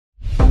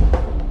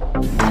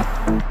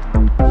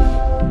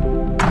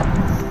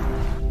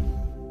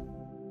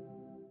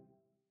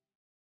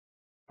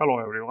Hello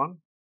everyone,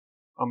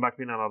 I'm back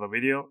with another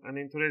video, and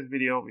in today's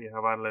video we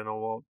have a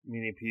Lenovo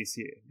mini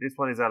PC. This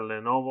one is a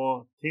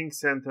Lenovo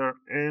ThinkCentre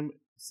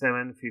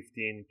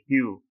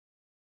M715q,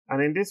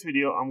 and in this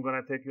video I'm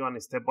going to take you on a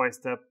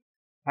step-by-step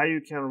how you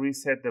can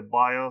reset the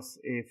BIOS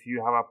if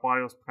you have a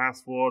BIOS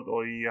password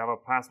or you have a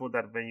password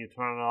that when you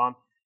turn it on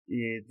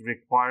it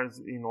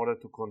requires in order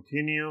to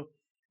continue.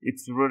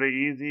 It's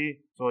really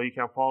easy, so you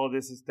can follow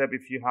this step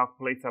if you have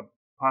placed a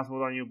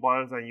password on your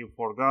BIOS and you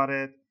forgot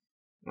it.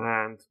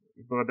 And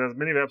but there's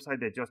many websites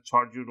that just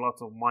charge you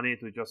lots of money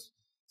to just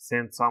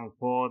send some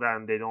code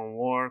and they don't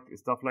work,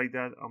 stuff like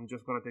that. I'm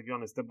just going to take you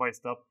on a step by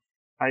step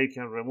how you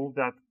can remove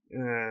that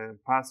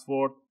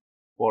password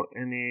for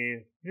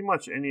pretty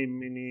much any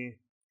mini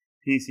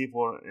PC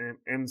for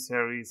M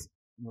series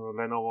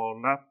Lenovo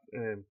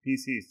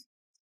PCs.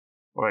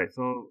 Alright,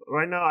 so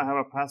right now I have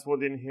a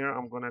password in here.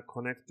 I'm going to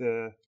connect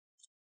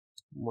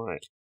my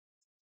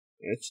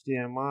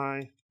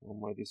HDMI on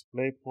my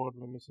display port.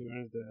 Let me see,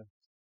 where is the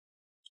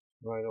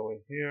right over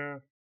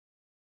here.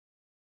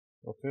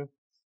 Okay,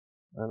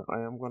 and I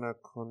am gonna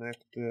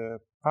connect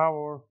the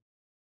power.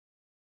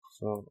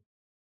 So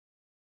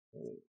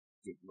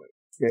get my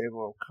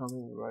cable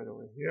coming right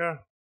over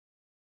here.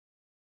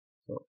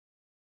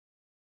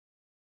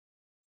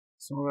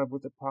 So I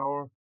put the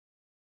power.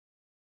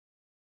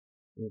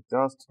 It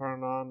does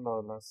turn on. Now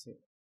let's see.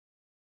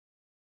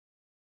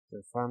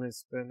 The fan is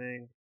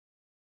spinning.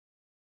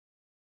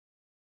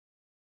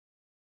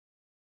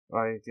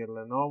 I get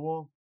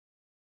Lenovo.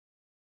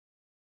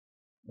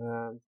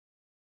 And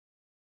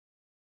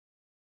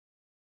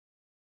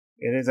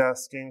it is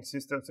asking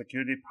system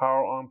security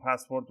power on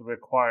password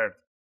required.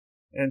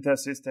 Enter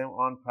system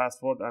on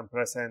password and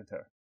press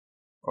enter.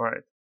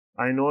 Alright.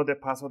 I know the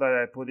password that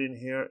I put in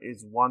here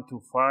is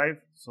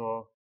 125.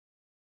 So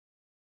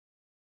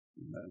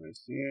let me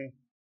see.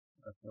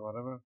 Okay,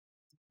 whatever.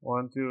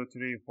 1, 2,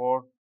 3,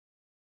 4,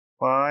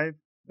 5.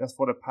 That's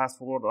for the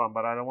password on,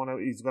 but I don't want to.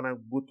 It's gonna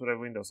boot to the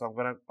window, so I'm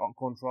gonna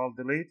Control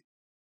Delete.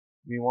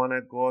 We want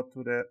to go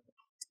to the.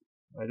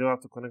 I do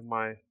have to connect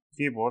my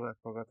keyboard. I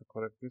forgot to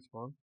connect this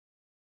one.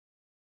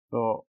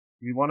 So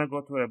we want to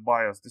go to a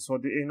BIOS. So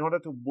in order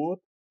to boot,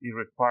 it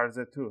requires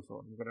it too.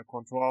 So I'm going to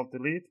Control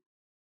Delete.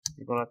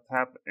 You're going to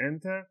tap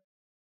Enter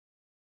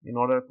in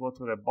order to go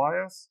to the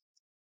BIOS.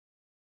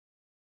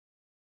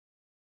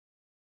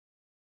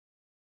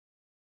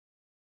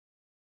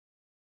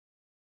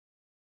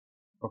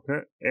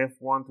 Okay,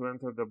 F1 to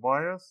enter the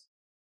BIOS.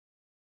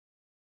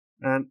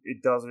 And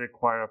it does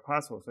require a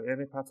password. So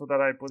any password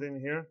that I put in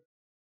here,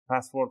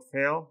 password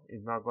fail,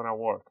 is not going to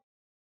work.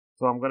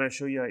 So I'm going to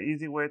show you an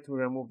easy way to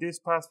remove this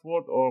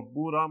password or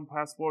boot on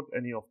password,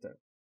 any of them.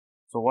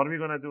 So what are we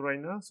going to do right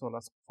now? So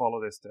let's follow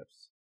the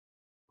steps.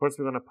 First,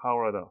 we're going to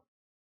power it off.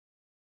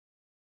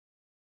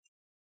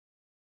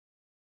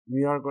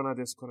 We are going to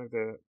disconnect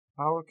the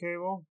power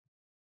cable.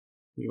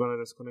 We're going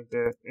to disconnect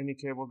any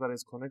cable that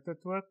is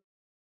connected to it.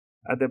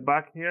 At the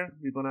back here,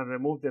 we're going to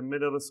remove the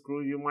middle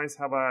screw. You might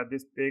have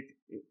this big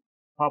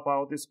pop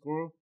out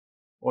screw,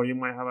 or you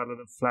might have a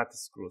little flat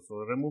screw. So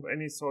remove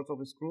any sort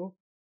of screw.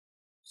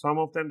 Some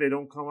of them, they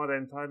don't come out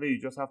entirely. You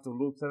just have to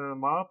loosen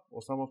them up,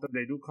 or some of them,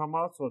 they do come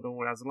out. So don't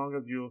worry, as long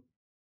as you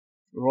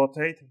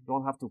rotate,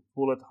 don't have to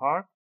pull it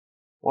hard.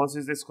 Once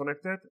it's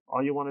disconnected,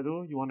 all you want to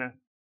do, you want to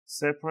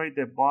separate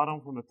the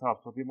bottom from the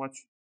top. So pretty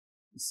much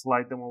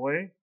slide them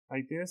away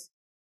like this,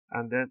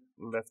 and then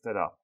lift it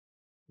up.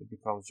 It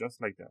becomes just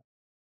like that.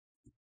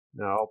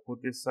 Now I'll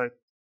put this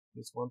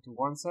one to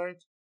one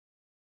side.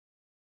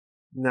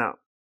 Now,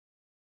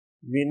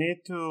 we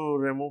need to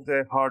remove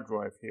the hard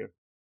drive here.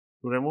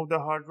 To remove the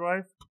hard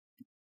drive,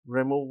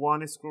 remove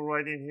one screw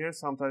right in here.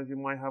 Sometimes you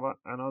might have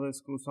another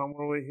screw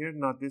somewhere over here,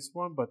 not this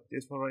one, but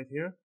this one right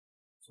here.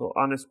 So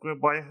unscrew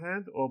by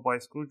hand or by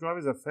screwdriver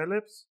is a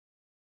Phillips.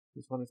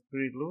 This one is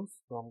pretty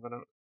loose, so I'm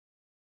gonna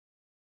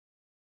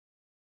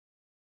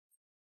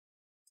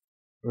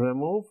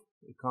remove.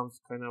 It comes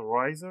kind of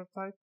riser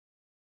type.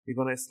 We're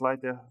gonna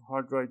slide the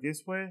hard drive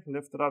this way,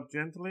 lift it up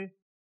gently.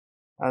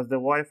 As the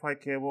Wi-Fi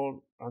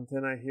cable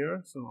antenna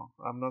here, so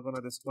I'm not gonna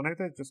disconnect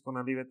it, just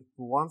gonna leave it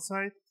to one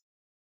side.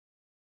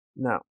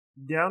 Now,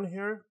 down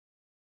here,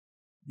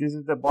 this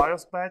is the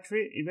BIOS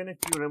battery. Even if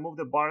you remove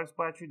the BIOS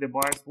battery, the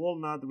BIOS will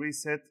not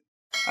reset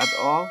at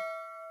all.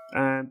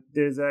 And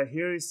there's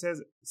here it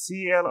says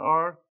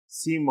CLR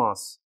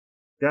CMOS.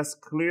 That's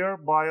clear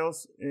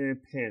BIOS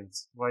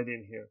pins right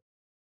in here.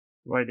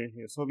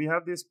 So we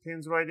have these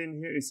pins right in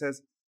here. It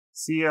says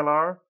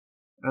CLR,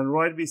 and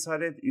right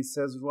beside it, it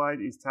says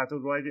it's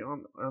tattooed right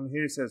on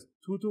here. It says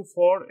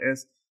 224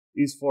 is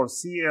for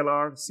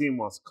CLR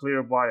CMOS,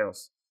 clear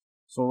BIOS.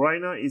 So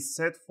right now it's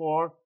set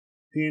for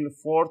pin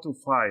 4 to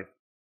 5.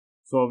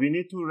 So we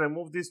need to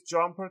remove this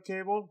jumper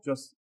cable.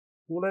 Just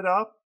pull it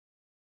up.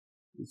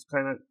 It's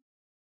kind of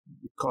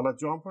called a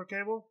jumper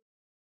cable.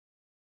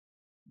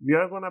 We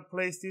are going to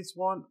place this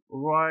one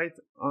right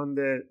on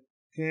the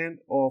pin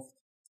of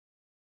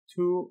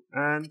 2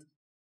 and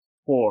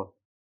 4.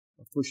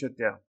 Push it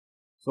down.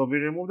 So we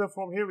removed it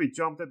from here. We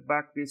jumped it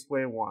back this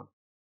way one.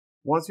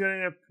 Once you're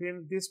in a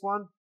pin, this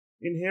one,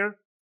 in here.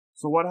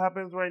 So what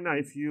happens right now,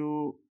 if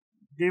you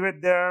leave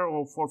it there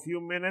or for a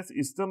few minutes,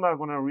 it's still not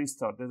going to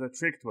restart. There's a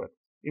trick to it,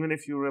 even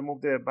if you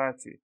remove the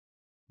battery.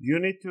 You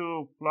need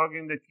to plug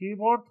in the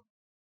keyboard.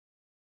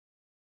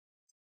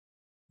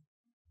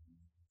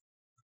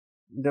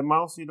 The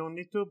mouse you don't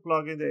need to.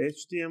 Plug in the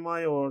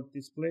HDMI or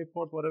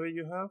DisplayPort, whatever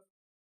you have.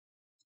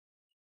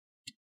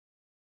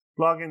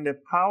 Plug in the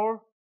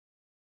power.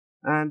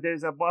 And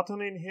there's a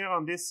button in here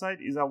on this side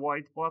is a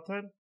white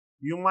button.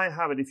 You might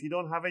have it. If you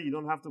don't have it, you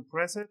don't have to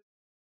press it.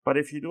 But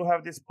if you do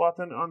have this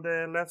button on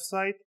the left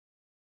side,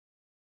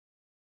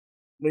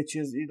 which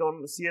is, you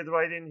don't see it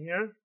right in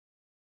here,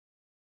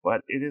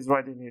 but it is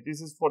right in here.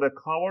 This is for the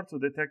cover to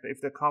detect if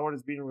the cover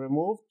is being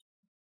removed.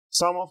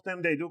 Some of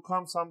them, they do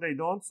come, some they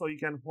don't. So you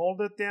can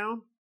hold it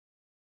down.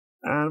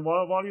 And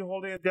while you're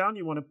holding it down,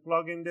 you want to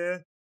plug in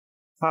the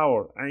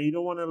power. And you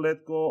don't want to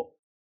let go.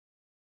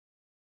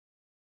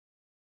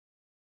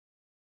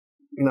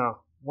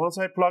 Now, once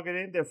I plug it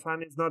in, the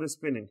fan is not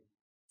spinning.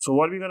 So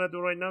what we're going to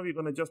do right now, we're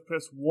going to just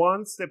press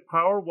once the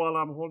power while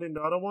I'm holding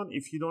the other one.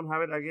 If you don't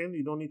have it again,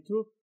 you don't need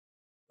to.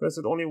 Press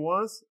it only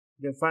once.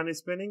 The fan is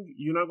spinning.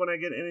 You're not going to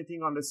get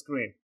anything on the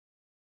screen.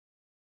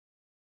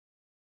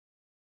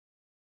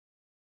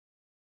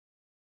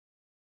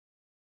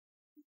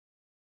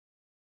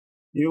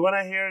 You're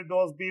going to hear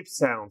those beep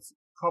sounds.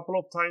 Couple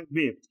of times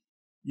beep.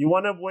 You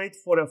want to wait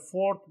for the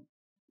fourth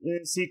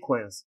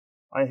sequence.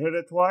 I heard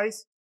it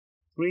twice,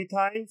 3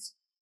 times,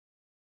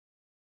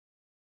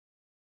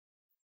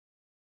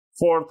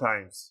 4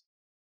 times.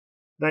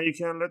 Now you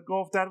can let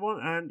go of that one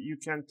and you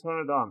can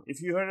turn it on.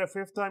 If you heard it a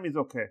 5th time, it's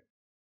okay.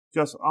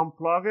 Just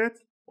unplug it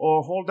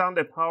or hold down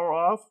the power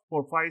off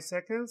for 5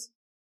 seconds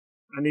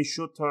and it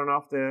should turn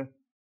off the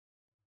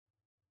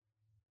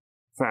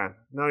fan.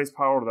 Now it's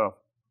powered off.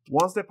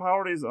 Once the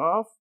power is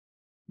off,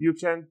 you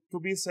can, to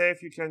be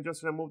safe, you can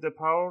just remove the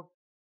power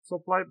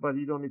supply, but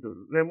you don't need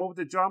to. Remove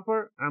the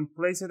jumper and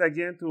place it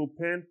again to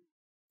pin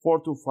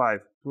 4 to 5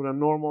 to the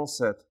normal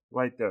set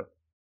right there.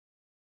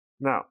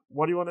 Now,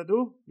 what do you want to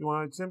do? You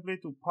want to simply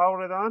to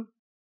power it on.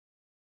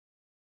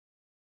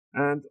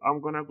 And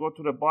I'm going to go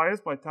to the BIOS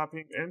by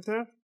tapping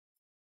enter.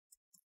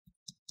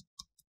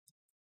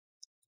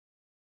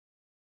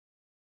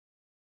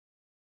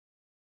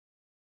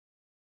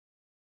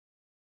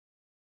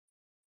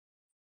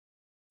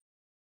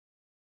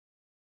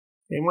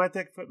 It might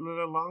take a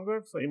little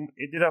longer, so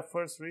it did a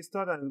first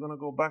restart and it's going to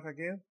go back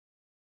again.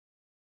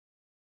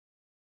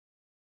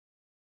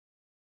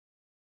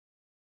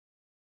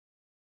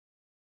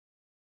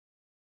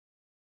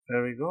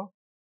 There we go.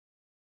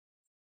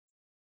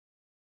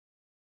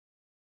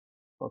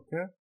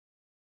 Okay.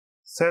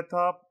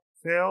 Setup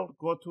failed.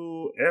 Go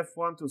to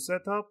F1 to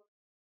setup.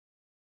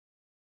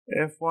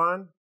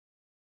 F1.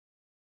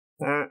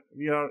 And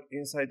we are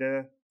inside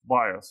the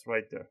BIOS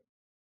right there.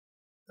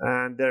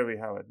 And there we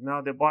have it.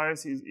 Now the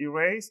BIOS is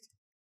erased.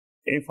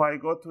 If I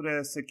go to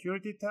the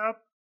security tab,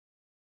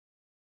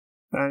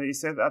 and it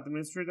says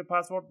administrator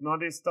password,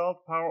 not installed,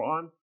 power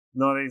on,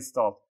 not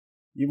installed.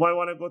 You might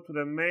want to go to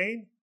the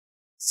main,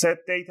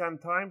 set date and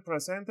time,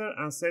 press enter,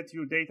 and set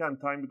your date and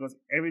time because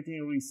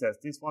everything resets.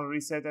 This one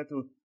reset it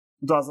to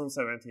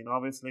 2017.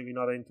 Obviously, we're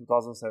not in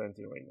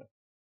 2017 right now.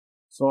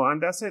 So,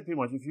 and that's it pretty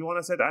much. If you want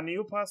to set a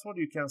new password,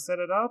 you can set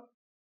it up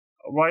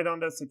right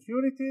under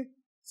security,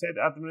 set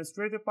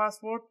administrator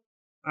password,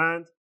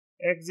 and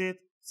exit,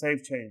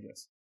 save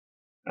changes.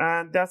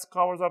 And that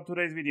covers up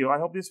today's video. I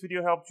hope this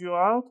video helped you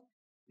out.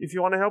 If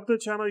you want to help the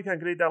channel, you can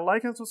click that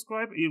like and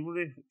subscribe. It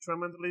really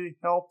tremendously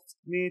helps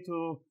me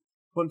to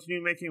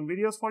continue making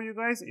videos for you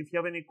guys. If you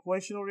have any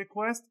question or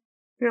request,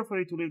 feel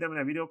free to leave them in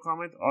a video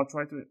comment. I'll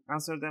try to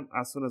answer them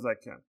as soon as I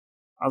can.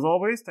 As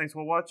always, thanks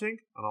for watching,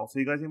 and I'll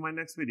see you guys in my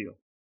next video.